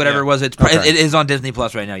 XD, whatever yeah. it was. It is on Disney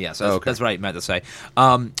Plus right now. Yes, that's what I meant to say.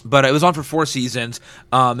 But it was on for 4 seasons,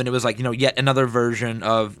 and it was like yet another version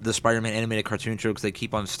of the Spider-Man animated cartoon show because they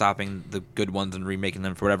keep on stopping the good ones and remaking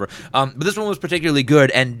them for whatever. But this one was particularly good,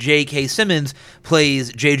 and J.K. Simmons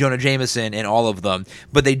plays J. Jonah Jameson in all of them.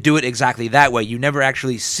 But they do it exactly that way. You never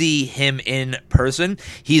actually see him in person.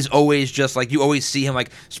 He's always just like you always see him like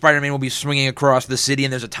Spider-Man will be swinging across the city,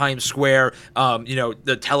 and there's a Times Square,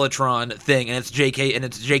 the Teletron thing, and it's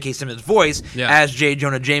J.K. Simmons' voice as J.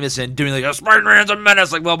 Jonah Jameson doing like Spider-Man's a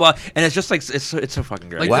menace, like blah blah, and it's just like it's so fucking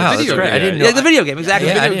great. Like Wow, the that's video great. game. I didn't know. Yeah, the video game, exactly.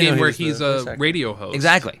 The Yeah, I video didn't know game he where was he's the a voice actor. radio host.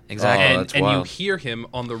 Exactly. Oh, And that's you wild. hear him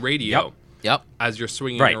on the radio Yep. as you're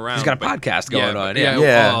swinging Right. around. He's got a but- podcast going on. Yeah.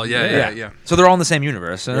 Yeah. Yeah. So they're all in the same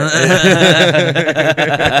universe.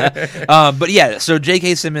 But yeah, so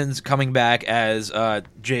J.K. Simmons coming back as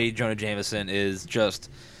J. Jonah Jameson is just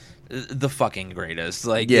the fucking greatest.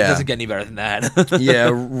 Like, it doesn't get any better than that. Yeah,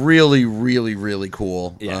 really, really, really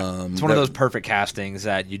cool. Yeah. It's one of those perfect castings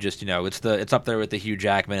that you just, it's up there with the Hugh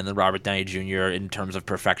Jackman and the Robert Downey Jr. in terms of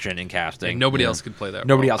perfection in casting. And nobody else could play that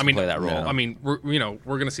Nobody role. else can play that role. No. I mean, we're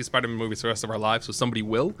going to see Spider-Man movies the rest of our lives, so somebody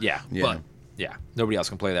will. Yeah. But Yeah. Nobody else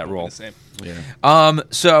can play that role. the same. Yeah.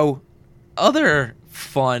 So other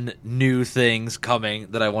fun new things coming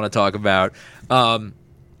that I want to talk about.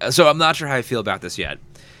 So I'm not sure how I feel about this yet.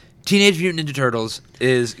 Teenage Mutant Ninja Turtles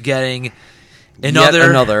is getting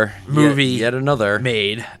another movie Yet another.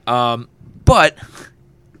 made. But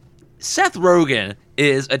Seth Rogen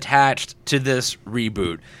is attached to this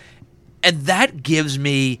reboot. And that gives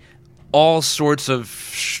me all sorts of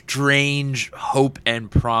strange hope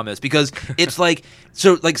and promise because it's like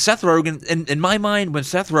Seth Rogen in my mind, when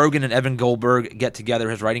Seth Rogen and Evan Goldberg get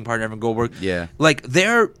together, his writing partner Evan Goldberg, like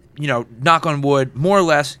they're knock on wood, more or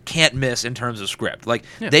less can't miss in terms of script. Like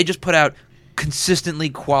they just put out consistently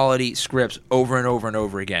quality scripts over and over and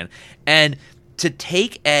over again. And to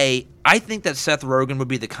take I think that Seth Rogen would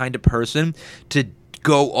be the kind of person to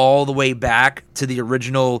go all the way back to the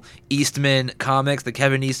original Eastman comics, the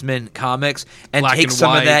Kevin Eastman comics, and Black take and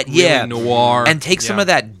some white, of that, really noir. and take some Yeah. of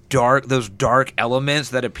that those dark elements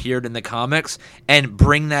that appeared in the comics, and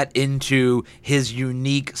bring that into his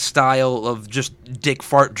unique style of just dick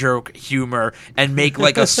fart joke humor, and make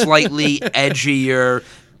like a slightly edgier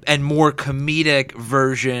and more comedic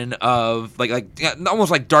version of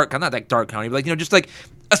almost like dark, not like dark comedy, but like, just like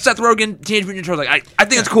a Seth Rogen Teenage Mutant Ninja Turtles. Like I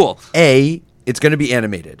think it's cool. A, it's going to be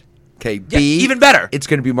animated. Okay. Yeah, B, even better. It's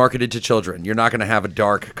going to be marketed to children. You're not going to have a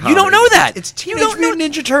dark comedy. You don't know that. It's You Teenage don't know-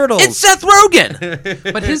 Mutant Ninja Turtles. It's Seth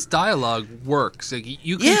Rogen. But his dialogue works. Like,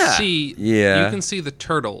 you can Yeah. see, Yeah. you can see the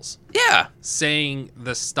turtles Yeah. saying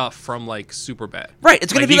the stuff from like Superbad. Right,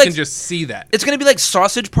 it's gonna be you like- can just see that. It's gonna be like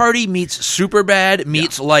Sausage Party meets Superbad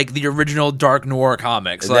meets like the original Dark Noir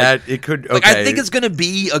comics. Like, That it could. Okay. like I think it's gonna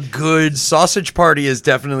be a good. Sausage Party is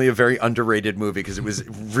definitely a very underrated movie because it was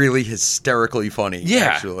really hysterically funny. Yeah.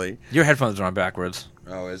 Actually. Your headphones are on backwards.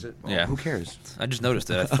 Oh, is it? Yeah. Who cares? I just noticed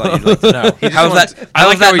it. I thought you'd like to know. He just How is wanted that? to- I How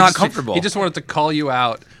like is that he not just- comfortable? He just wanted to call you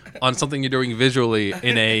out on something you're doing visually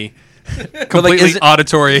in a But, completely is it-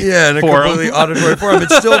 auditory Yeah, in a forum. completely auditory forum.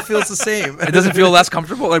 It still feels the same. It doesn't feel less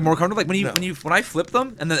comfortable, like more comfortable. Like when I flip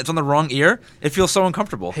them and then it's on the wrong ear, it feels so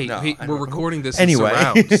uncomfortable. Hey, No, hey, I we're don't- recording this Anyway.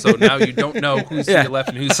 in surround, so now you don't know who's to Yeah. your left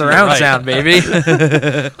and who's to Surround your right. sound, baby.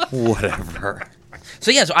 Whatever.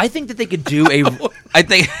 So I think that they could do a. I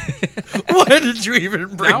think. Why did you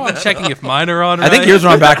even bring Now I'm that checking if mine are on. I think right. yours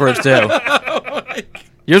are on backwards too.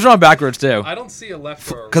 Yours are on backwards too. I don't see a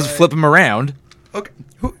left or a Because right. flip them around. Okay.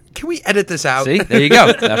 Can we edit this out? See, there you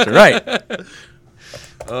go. Left or right.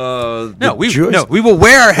 No, we will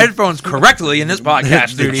wear our headphones correctly in this podcast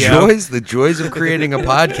studio. The joys of creating a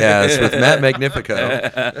podcast with Matt Magnifico.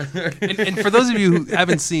 And for those of you who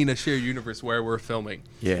haven't seen a shared universe where we're filming,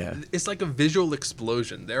 Yeah. it's like a visual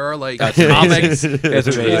explosion. There are like That's comics, amazing. That's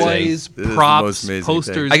amazing. toys, This is the props, most amazing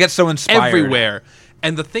posters. I get so inspired. everywhere.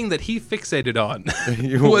 And the thing that he fixated on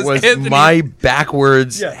was Anthony, my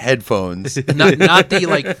backwards headphones. not the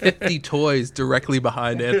like 50 toys directly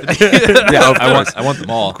behind Anthony. Yeah, I want them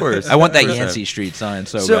all. Of course. I want that 100%. Yancey Street sign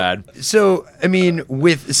so bad. So, I mean,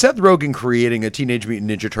 with Seth Rogen creating a Teenage Mutant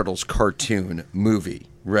Ninja Turtles cartoon movie,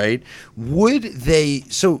 right? Would they?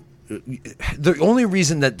 So, the only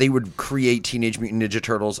reason that they would create Teenage Mutant Ninja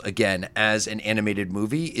Turtles again as an animated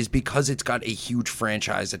movie is because it's got a huge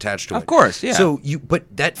franchise attached to it. Of course, yeah. So but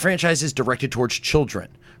that franchise is directed towards children,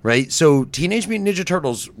 right? So Teenage Mutant Ninja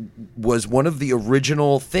Turtles was one of the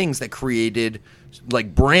original things that created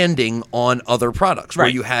like branding on other products, where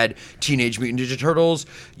Right. you had Teenage Mutant Ninja Turtles,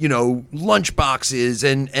 lunch boxes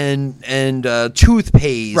and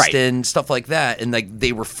toothpaste Right. and stuff like that, and like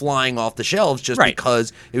they were flying off the shelves just Right.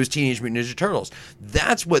 because it was Teenage Mutant Ninja Turtles.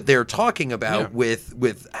 That's what they're talking about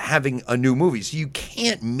with having a new movie. So you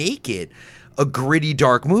can't make it a gritty,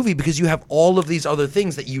 dark movie because you have all of these other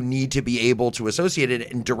things that you need to be able to associate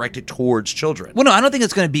it and direct it towards children. Well, no, I don't think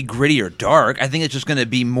it's going to be gritty or dark. I think it's just going to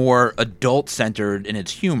be more adult centered in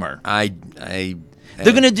its humor.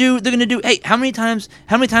 They're gonna do. Hey, how many times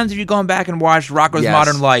have you gone back and watched Rocko's Yes.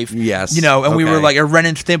 Modern Life? Yes. And we were Okay. like a Ren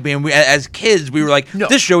and Stimpy, and we as kids we were like, No.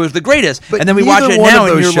 this show is the greatest. But And then we watch neither it one now,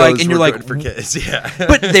 of and those you're like, shows and you're were like, good for kids. Yeah.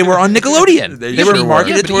 but they were on Nickelodeon. They They were sure were.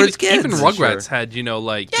 marketed but towards even kids. Rugrats Sure. had,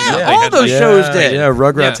 like... Yeah, they all had, those like, shows did. Yeah,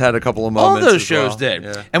 Rugrats Yeah. had a couple of All moments. those as shows well. did.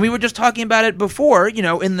 Yeah. And we were just talking about it before,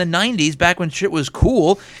 in the 90s, back when shit was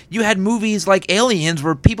cool, you had movies like Aliens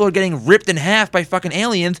where people are getting ripped in half by fucking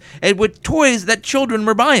aliens and with toys that children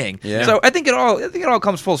were buying. Yeah. So I think it all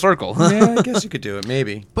comes full circle. Yeah, I guess you could do it,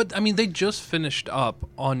 maybe. But, I mean, they just finished up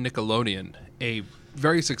on Nickelodeon a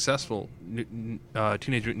very successful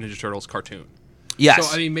Teenage Mutant Ninja Turtles cartoon. Yes.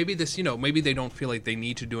 So, I mean, maybe maybe they don't feel like they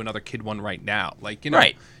need to do another kid one right now. Like,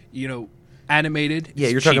 Right. Animated. Yeah,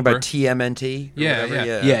 is you're talking about cheaper. TMNT? or Yeah, whatever?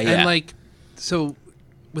 yeah. Yeah, yeah. And like, so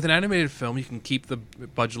with an animated film, you can keep the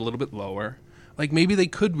budget a little bit lower. Like maybe they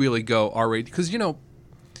could really go R-rated because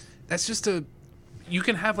that's just you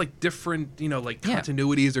can have like different like Yeah.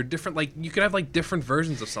 continuities or different like you could have like different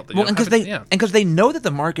versions of something. Well, You and don't because have it- they know that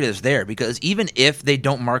the market is there. Because even if they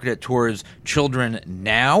don't market it towards children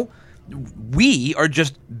now, we are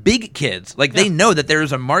just big kids. Like they know that there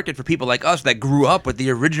is a market for people like us that grew up with the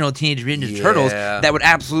original Teenage Mutant Ninja Turtles Yeah. that would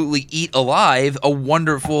absolutely eat alive a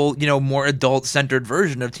wonderful, more adult-centered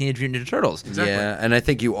version of Teenage Mutant Ninja Turtles. Exactly. Yeah, and I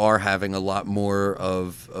think you are having a lot more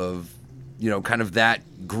of kind of that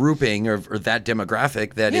grouping or that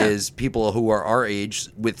demographic that Yeah. is people who are our age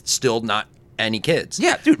with still not any kids.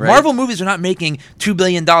 Yeah, dude, right? Marvel movies are not making $2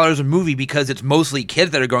 billion a movie because it's mostly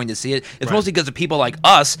kids that are going to see it. It's mostly because of people like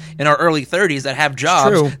us in our early 30s that have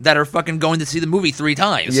jobs true. that are fucking going to see the movie 3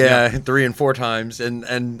 times. Yeah, 3 and 4 times,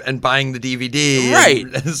 and buying the DVD, Right.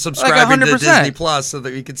 and subscribing to 100%. Disney Plus so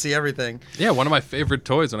that you could see everything. Yeah, one of my favorite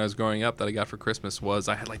toys when I was growing up that I got for Christmas was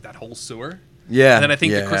I had like that whole sewer. Yeah, And then I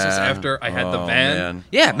think the yeah. Christmas after I had the Oh, van. man.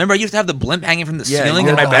 Yeah, remember I used to have the blimp hanging from the ceiling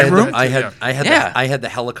you in my know, I had the- bedroom? I had Yeah. I had the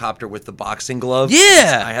helicopter with the boxing glove.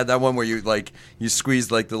 Yeah. I had that one where you squeezed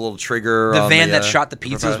like the little trigger. The on van the, that shot the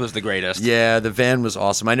pizzas propeller. was the greatest. Yeah, the van was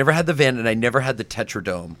awesome. I never had the van, and I never had the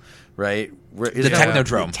Tetradome. Right, The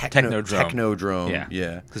Technodrome. Technodrome. Yeah,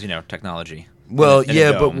 yeah. Because, technology. Well, In a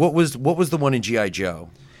yeah, but dome. what was the one in G.I. Joe?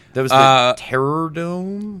 That was the Terror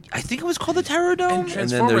Dome. I think it was called the Terror Dome. And then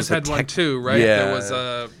Transformers there's the had one tech- too, right? Yeah. There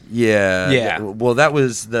was Yeah, Yeah. Well, that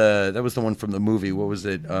was the one from the movie. What was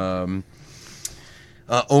it?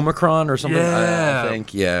 Omicron or something. Yeah. I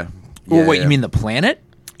think. Yeah. Well, wait, yeah. you mean the planet?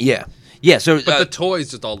 Yeah. Yeah, so... but the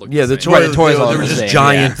toys just all looked Yeah, the the same. toys, Right, the toys all they the were just same,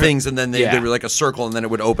 giant yeah. things, and then they Yeah. were like a circle, and then it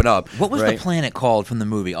would open up. what was right? the planet called from the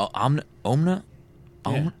movie? Omnicron?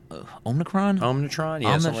 Omnitron?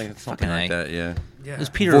 Yeah, something fucking like A. that. Yeah. Yeah. It was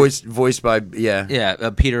Peter... Voiced by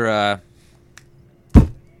Peter...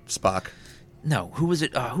 Spock. No, who was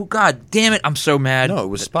it? Who? God damn it! I'm so mad. No, it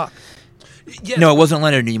was Spock. Yeah, No, it wasn't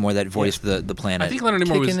Leonard Nimoy that voiced the planet. I think Leonard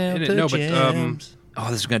Nimoy was Kicking in out it. the No, but jams. Oh,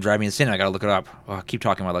 this is gonna drive me insane. I gotta look it up. Oh, keep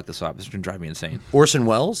talking while I look this up. This is gonna drive me insane. Orson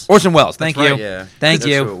Welles. Orson Welles. Thank you. right, Yeah. Thank That's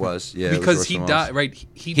you. Who it was. Yeah. it was because he Orson died. Welles. Right,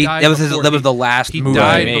 he He- died. that was his- before that was he- the last he movie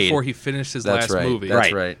died he made. before he finished his That's last right. movie.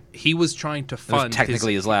 That's Right. right. He was trying to It was fund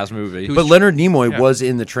technically his last movie. Who- But Leonard Nimoy Yeah. was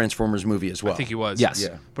in the Transformers movie as well. I think he was. Yes.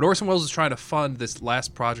 Yeah. But Orson Welles was trying to fund this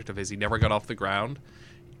last project of his. He never got off the ground.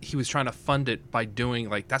 He was trying to fund it by doing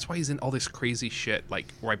that's why he's in all this crazy shit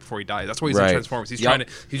right before he died. That's why he's Right. in Transformers. He's Yep.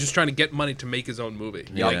 he's just trying to get money to make his own movie.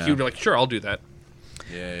 Yeah. Like he'd be like, sure, I'll do that.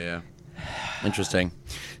 Yeah. Interesting.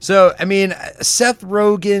 So, I mean, Seth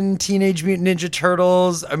Rogen, Teenage Mutant Ninja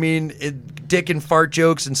Turtles. I mean, dick and fart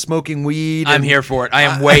jokes and smoking weed. I'm and- here for it. I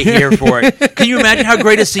am way here for it. Can you imagine how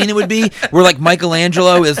great a scene it would be where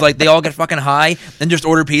Michelangelo is they all get fucking high and just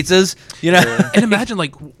order pizzas? And imagine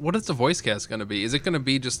what is the voice cast going to be? Is it going to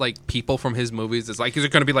be just people from his movies? Is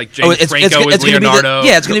it going to be like James Franco as gonna be Leonardo?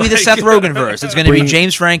 it's going to be the Seth Rogen verse. It's going to be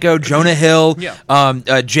James Franco, Jonah Hill, Yeah.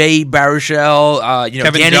 Jay Baruchel,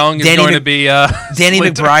 Kevin Danny, Young is Danny going Mc- to be Danny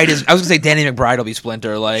Splinter. McBride is. I was going to say Danny McBride will be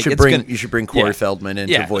Splinter. You should bring Corey yeah. Feldman in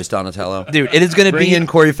Yeah. to voice Donatello. Dude, it is going to Bring be in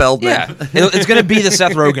Corey Feldman. Yeah, it's going to be the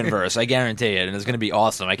Seth Rogen verse. I guarantee it, and it's going to be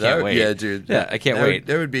awesome. I can't wait. Yeah, dude. Yeah, I can't That wait.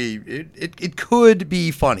 would be. It could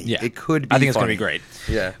be funny. Yeah, It could be. I think it's going funny. to be great.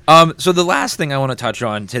 Yeah. So the last thing I want to touch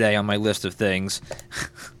on today on my list of things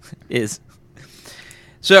is,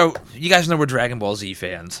 so you guys know we're Dragon Ball Z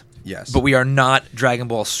fans. Yes. But we are not Dragon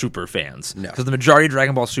Ball Super fans. No. Because the majority of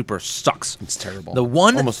Dragon Ball Super sucks. It's terrible.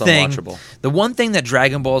 Almost unwatchable. The one thing that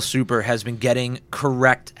Dragon Ball Super has been getting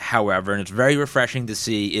correct, however, and it's very refreshing to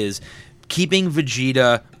see, is keeping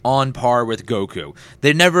Vegeta on par with Goku.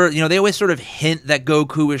 They never, they always sort of hint that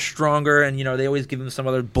Goku is stronger, and, they always give him some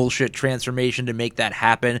other bullshit transformation to make that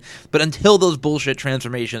happen. But until those bullshit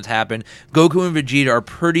transformations happen, Goku and Vegeta are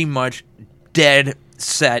pretty much dead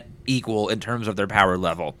set equal in terms of their power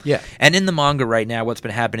level. Yeah. And in the manga right now, what's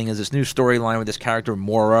been happening is this new storyline with this character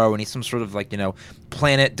Moro, and he's some sort of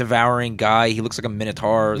planet devouring guy. He looks like a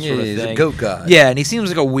minotaur sort of he's a thing. goat god. Yeah, and he seems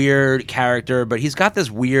like a weird character, but he's got this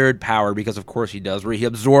weird power because of course he does, where he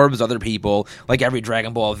absorbs other people, like every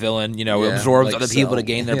Dragon Ball villain, absorbs like other people to Cell.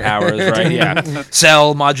 gain their powers, right? Yeah.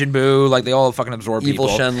 Cell, Majin Buu, they all fucking absorb Evil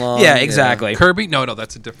people. Shenlong, Yeah, yeah. exactly. Kirby? No,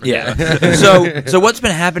 that's a different. Yeah. So what's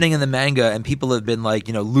been happening in the manga, and people have been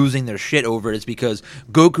losing their shit over it, is because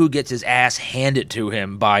Goku gets his ass handed to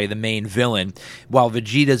him by the main villain, while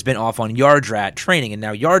Vegeta's been off on Yardrat training. And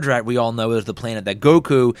now Yardrat, we all know, is the planet that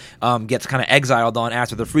Goku gets kind of exiled on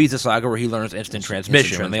after the Frieza saga, where he learns instant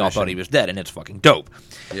transmission, and they all thought he was dead, and it's fucking dope.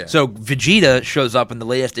 Yeah. So Vegeta shows up in the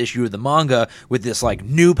latest issue of the manga with this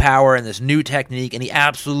new power and this new technique, and he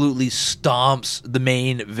absolutely stomps the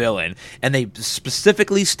main villain. And they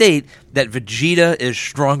specifically state that Vegeta is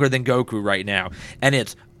stronger than Goku right now, and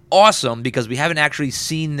it's awesome because we haven't actually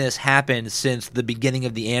seen this happen since the beginning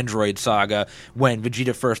of the Android saga, when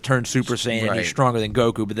Vegeta first turned Super Saiyan and he's Right. stronger than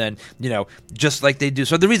Goku. But then, just like they do.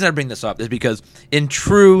 So the reason I bring this up is because in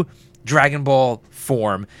true Dragon Ball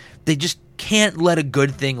form, they just can't let a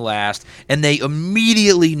good thing last, and they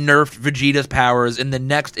immediately nerfed Vegeta's powers in the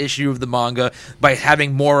next issue of the manga by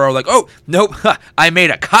having Moro like, oh, nope, I made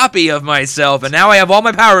a copy of myself, and now I have all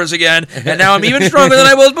my powers again, and now I'm even stronger than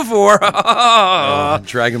I was before.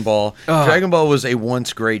 Dragon Ball. Dragon Ball was a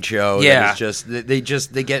once great show. Yeah. That was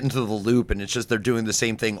they get into the loop, and it's just they're doing the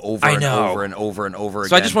same thing over and over and over and over again.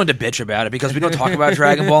 So I just wanted to bitch about it because we don't talk about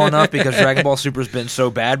Dragon Ball enough because Dragon Ball Super's been so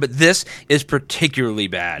bad, but this is particularly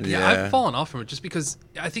bad. Yeah, I've fallen off from it just because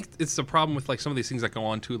I think it's the problem with like some of these things that go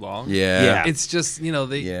on too long. Yeah. It's just,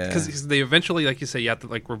 because they eventually, like you say, you have to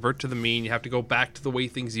like revert to the mean. You have to go back to the way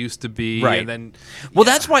things used to be. Right. And then, well,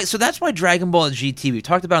 that's why Dragon Ball GT, we've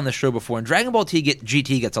talked about on the show before, and Dragon Ball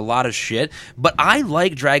GT gets a lot of shit, but I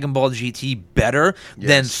like Dragon Ball GT better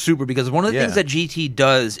than Super because one of the things that GT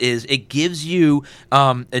does is it gives you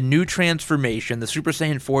a new transformation, the Super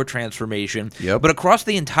Saiyan 4 transformation, but across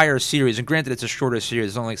the entire series, and granted it's a shorter series,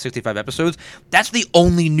 it's only like 65 episodes, that's the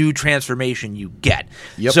only new transformation you get.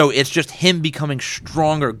 So it's just him becoming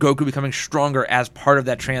stronger, Goku becoming stronger as part of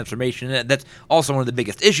that transformation, and that's also one of the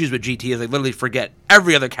biggest issues with GT is they literally forget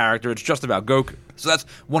every other character, it's just about Goku. So that's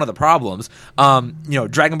one of the problems.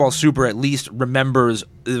 Dragon Ball Super at least remembers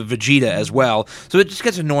Vegeta as well, so it just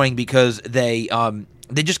gets annoying because they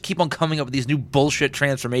just keep on coming up with these new bullshit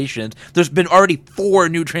transformations. There's been already 4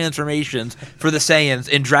 new transformations for the Saiyans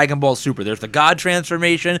in Dragon Ball Super. There's the God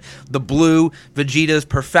transformation, the Blue, Vegeta's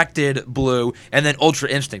perfected Blue, and then Ultra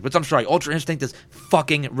Instinct. But I'm sorry, Ultra Instinct is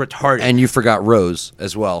fucking retarded. And you forgot Rose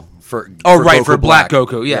as well. For Black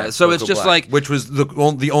Goku. Yeah, so Goku it's just Black, like... which was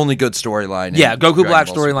the only good storyline. Yeah, Goku Black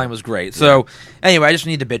storyline was great. So, anyway, I just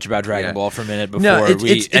need to bitch about Dragon Ball for a minute before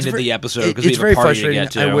we ended the episode because we have a party to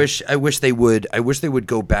get to. I wish they would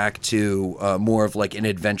go back to more of like an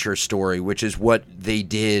adventure story, which is what they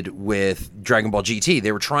did with Dragon Ball GT.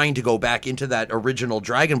 They were trying to go back into that original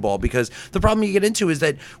Dragon Ball because the problem you get into is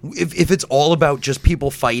that if it's all about just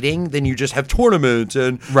people fighting, then you just have tournaments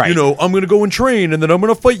and, I'm going to go and train and then I'm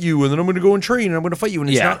going to fight you and then I'm going to go and train and I'm going to fight you. And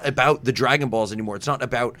it's not about the Dragon Balls anymore. It's not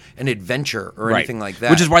about an adventure or anything like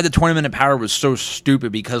that. Which is why the Tournament of Power was so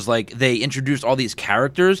stupid because, like, they introduced all these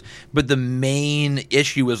characters, but the main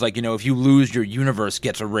issue was, like, if you lose, your universe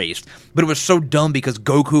gets erased. But it was so dumb because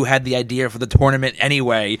Goku had the idea for the tournament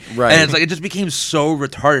anyway. Right. And it's like, it just became so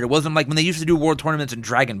retarded. It wasn't like when they used to do world tournaments in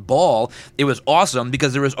Dragon Ball, it was awesome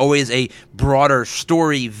because there was always a broader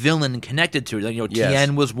story villain connected to it. Like,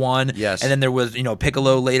 Tien was one. Yes. And then there was,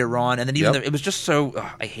 Piccolo later on. And then even it was just so...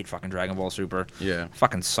 I hate fucking Dragon Ball Super. Yeah.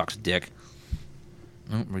 Fucking sucks dick.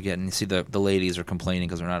 Oh, we're getting... You see the ladies are complaining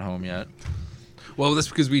because they're not home yet. Well, that's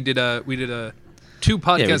because we did a 2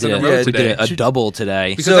 podcasts in a row today. We did a double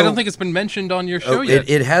today. Because I don't think it's been mentioned on your show yet.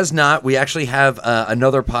 It has not. We actually have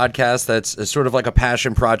another podcast that's sort of like a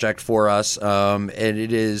passion project for us, and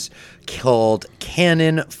it is called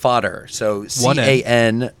Cannon Fodder. So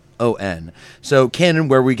CANON. So Canon,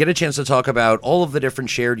 where we get a chance to talk about all of the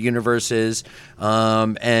different shared universes,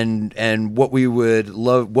 and what we would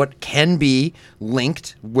love, what can be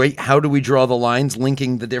linked. How do we draw the lines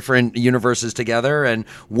linking the different universes together, and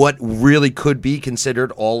what really could be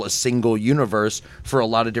considered all a single universe for a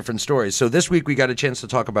lot of different stories. So this week we got a chance to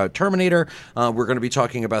talk about Terminator. We're going to be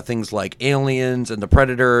talking about things like Aliens and the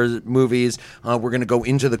Predator movies. We're going to go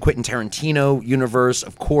into the Quentin Tarantino universe,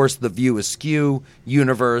 of course, the View Askew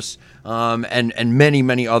universe. And many,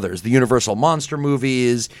 many others. The Universal Monster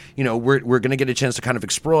movies. We're going to get a chance to kind of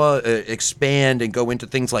explore, expand, and go into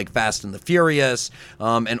things like Fast and the Furious,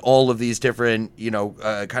 and all of these different,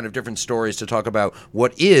 kind of different stories to talk about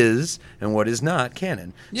what is and what is not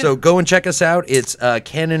canon. Yeah. So go and check us out. It's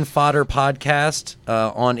Cannon Fodder Podcast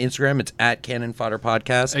on Instagram. It's at Cannon Fodder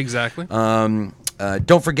Podcast. Exactly.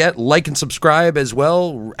 Don't forget, like and subscribe as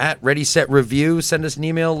well at Ready Set Review. Send us an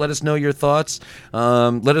email. Let us know your thoughts.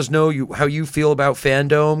 Let us know how you feel about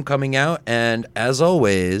Fandom coming out. And as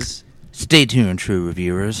always, stay tuned, true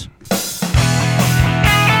reviewers.